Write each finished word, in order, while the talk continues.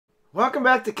Welcome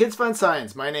back to Kids Fun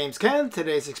Science. My name's Ken.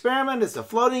 Today's experiment is the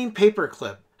floating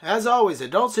paperclip. As always,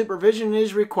 adult supervision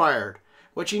is required.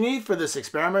 What you need for this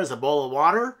experiment is a bowl of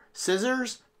water,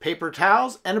 scissors, paper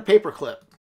towels, and a paperclip.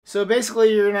 So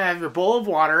basically you're going to have your bowl of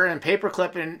water and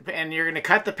paperclip and you're going to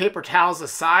cut the paper towels a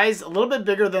size a little bit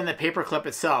bigger than the paperclip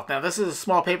itself. Now this is a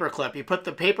small paperclip. You put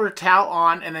the paper towel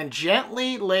on and then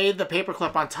gently lay the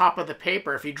paperclip on top of the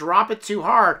paper. If you drop it too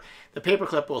hard, the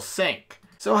paperclip will sink.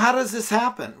 So how does this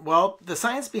happen? Well, the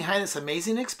science behind this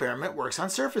amazing experiment works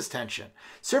on surface tension.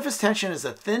 Surface tension is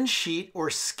a thin sheet or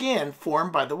skin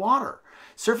formed by the water.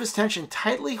 Surface tension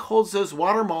tightly holds those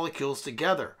water molecules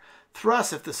together.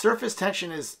 Thus, if the surface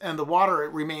tension and the water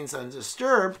remains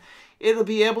undisturbed, it'll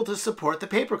be able to support the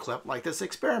paperclip like this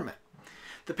experiment.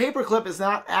 The paperclip is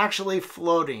not actually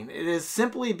floating. It is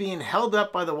simply being held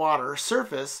up by the water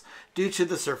surface due to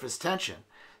the surface tension.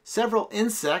 Several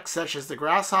insects, such as the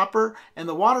grasshopper and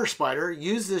the water spider,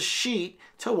 use this sheet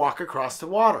to walk across the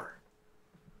water.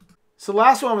 So the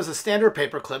last one was a standard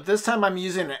paperclip. This time I'm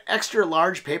using an extra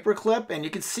large paperclip, and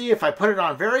you can see if I put it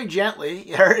on very gently,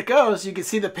 there it goes, you can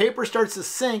see the paper starts to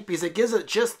sink because it gives it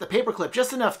the paperclip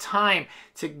just enough time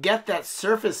to get that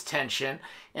surface tension,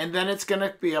 and then it's going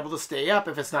to be able to stay up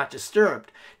if it's not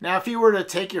disturbed. Now if you were to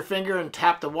take your finger and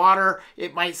tap the water,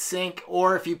 it might sink,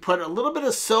 or if you put a little bit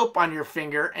of soap on your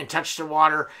finger and touch the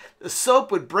water, the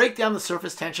soap would break down the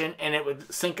surface tension and it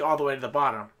would sink all the way to the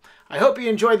bottom. I hope you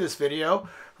enjoyed this video.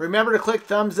 Remember to click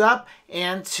thumbs up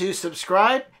and to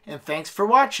subscribe, and thanks for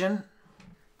watching.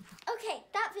 Okay,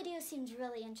 that video seems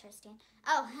really interesting.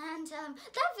 Oh, and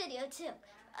that video too.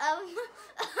 I'm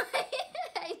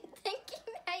thinking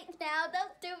right now,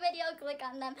 those two videos, click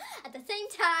on them at the same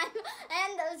time,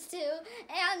 and those two,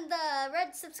 and the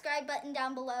red subscribe button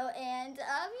down below, and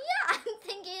yeah, I'm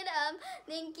thinking,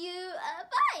 thank you,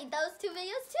 bye, those two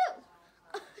videos too.